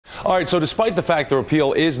All right, so despite the fact the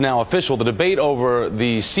repeal is now official, the debate over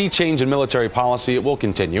the sea change in military policy, it will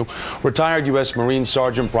continue. Retired U.S. Marine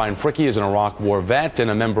Sergeant Brian Fricke is an Iraq War vet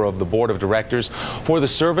and a member of the board of directors for the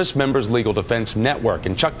Service Members Legal Defense Network.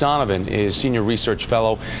 And Chuck Donovan is Senior Research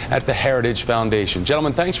Fellow at the Heritage Foundation.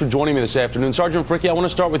 Gentlemen, thanks for joining me this afternoon. Sergeant Fricke, I want to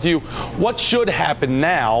start with you. What should happen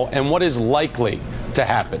now and what is likely to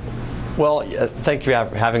happen? Well, thank you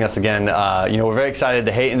for having us again. We're very excited.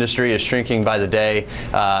 The hate industry is shrinking by the day.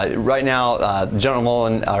 Right now, General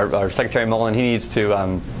Mullen, our Secretary Mullen, he needs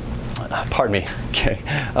to, pardon me,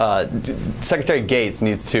 Secretary Gates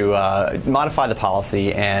needs to modify the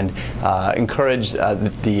policy and encourage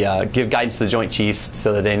give guidance to the Joint Chiefs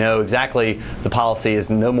so that they know exactly the policy is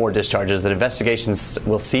no more discharges, that investigations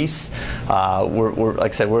will cease.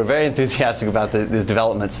 Like I said, we're very enthusiastic about these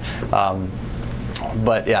developments.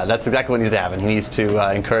 But yeah, that's exactly what needs to happen. He needs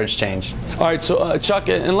to encourage change. All right, so Chuck,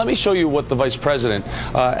 and let me show you what the Vice President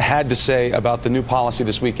had to say about the new policy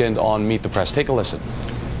this weekend on Meet the Press. Take a listen.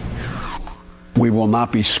 We will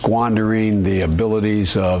not be squandering the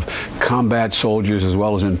abilities of combat soldiers as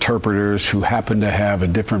well as interpreters who happen to have a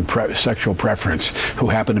different sexual preference, who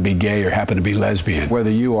happen to be gay or happen to be lesbian.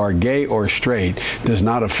 Whether you are gay or straight does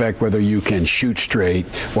not affect whether you can shoot straight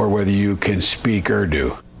or whether you can speak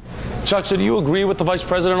Urdu. Chuck, so do you agree with the Vice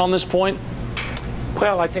President on this point?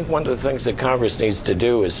 Well, I think one of the things that Congress needs to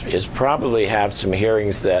do is probably have some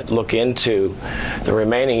hearings that look into the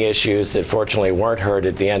remaining issues that fortunately weren't heard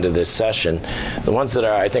at the end of this session. The ones that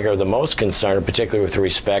I think are the most concerned, particularly with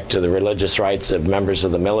respect to the religious rights of members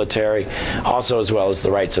of the military, also as well as the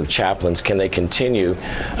rights of chaplains. Can they continue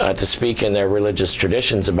to speak in their religious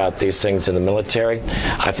traditions about these things in the military?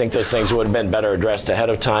 I think those things would have been better addressed ahead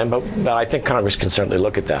of time, but I think Congress can certainly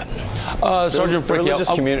look at that. Sergeant Fricke,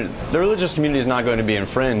 the religious community is not going to be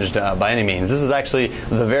infringed by any means. This is actually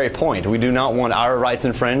the very point. We do not want our rights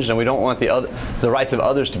infringed, and we don't want the rights of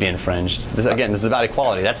others to be infringed. This is about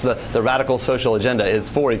equality. That's the radical social agenda, is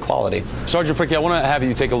for equality. Sergeant Fricke, I want to have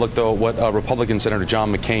you take a look, though, at what Republican Senator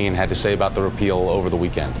John McCain had to say about the repeal over the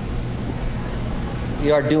weekend.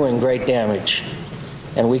 We are doing great damage,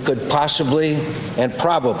 and we could possibly and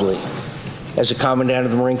probably, as the Commandant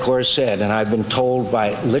of the Marine Corps said, and I've been told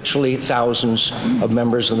by literally thousands of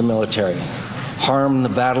members of the military, harm the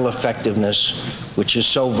battle effectiveness, which is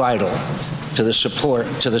so vital to the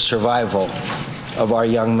survival of our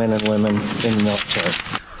young men and women in the military.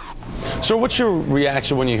 So what's your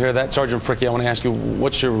reaction when you hear that? Sergeant Fricke, I want to ask you,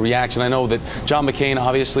 what's your reaction? I know that John McCain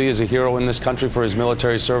obviously is a hero in this country for his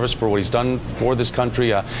military service, for what he's done for this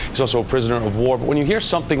country. He's also a prisoner of war. But when you hear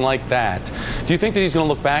something like that, do you think that he's going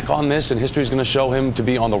to look back on this and history is going to show him to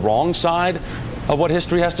be on the wrong side of what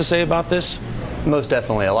history has to say about this? Most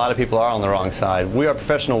definitely. A lot of people are on the wrong side. We are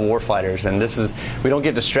professional warfighters, and we don't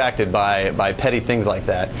get distracted by petty things like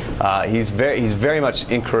that. He's very much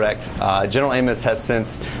incorrect. General Amos has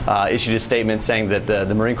since issued a statement saying that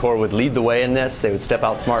the Marine Corps would lead the way in this. They would step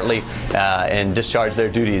out smartly and discharge their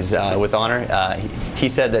duties with honor. He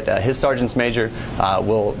said that his sergeant's major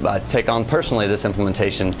will take on personally this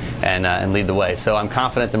implementation and lead the way. So I'm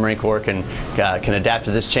confident the Marine Corps can adapt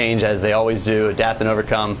to this change, as they always do, adapt and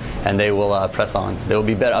overcome, and they will press on. There will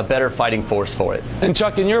be a better fighting force for it. And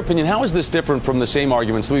Chuck, in your opinion, how is this different from the same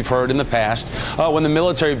arguments that we've heard in the past when the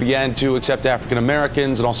military began to accept African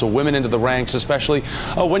Americans and also women into the ranks, especially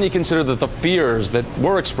when you consider that the fears that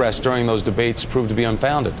were expressed during those debates proved to be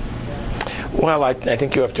unfounded? Well, I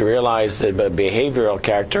think you have to realize that a behavioral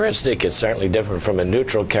characteristic is certainly different from a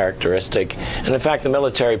neutral characteristic. And in fact, the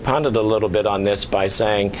military punted a little bit on this by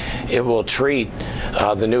saying it will treat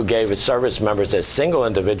the new gay service members as single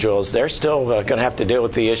individuals. They're still going to have to deal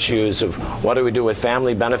with the issues of what do we do with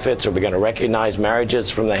family benefits? Are we going to recognize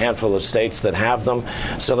marriages from the handful of states that have them?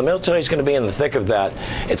 So the military is going to be in the thick of that.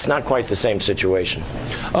 It's not quite the same situation.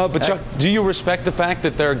 But Chuck, do you respect the fact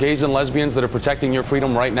that there are gays and lesbians that are protecting your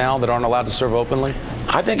freedom right now that aren't allowed to serve openly?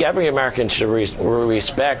 I think every American should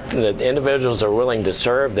respect that individuals are willing to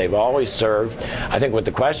serve. They've always served. I think what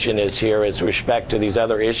the question is here is respect to these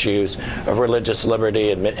other issues of religious liberty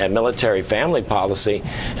and military family policy.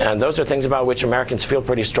 And those are things about which Americans feel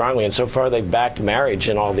pretty strongly. And so far, they've backed marriage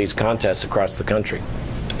in all these contests across the country.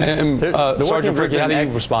 And, Sergeant Fricke, how do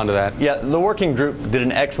you respond to that? Yeah, the working group did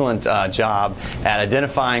an excellent job at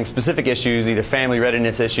identifying specific issues, either family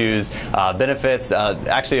readiness issues, benefits.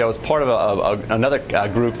 Actually, I was part of another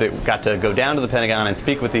group that got to go down to the Pentagon and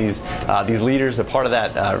speak with these leaders, a part of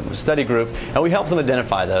that study group, and we helped them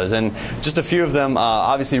identify those. And just a few of them,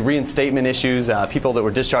 obviously reinstatement issues. People that were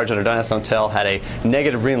discharged under Don't Ask, Don't Tell had a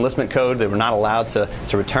negative reenlistment code. They were not allowed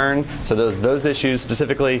to return. So those issues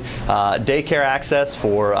specifically, daycare access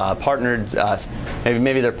for or partnered,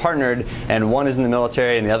 maybe they're partnered and one is in the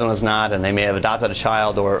military and the other one's not, and they may have adopted a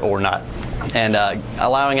child or not. And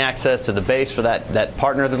allowing access to the base for that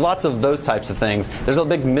partner. There's lots of those types of things. There's a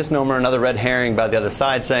big misnomer, another red herring by the other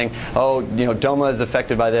side saying, oh, DOMA is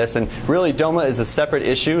affected by this. And really, DOMA is a separate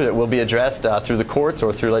issue that will be addressed through the courts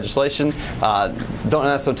or through legislation.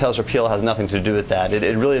 Donovan Hotels repeal has nothing to do with that.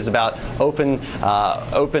 It really is about open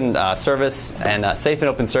service and safe and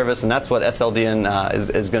open service, and that's what SLDN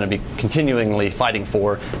is going to be continually fighting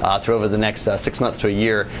for through over the next 6 months to a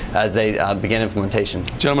year as they begin implementation.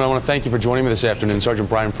 Gentlemen, I want to thank you for joining me this afternoon, Sergeant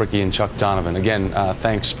Brian Fricke and Chuck Donovan. Again,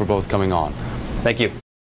 thanks for both coming on. Thank you.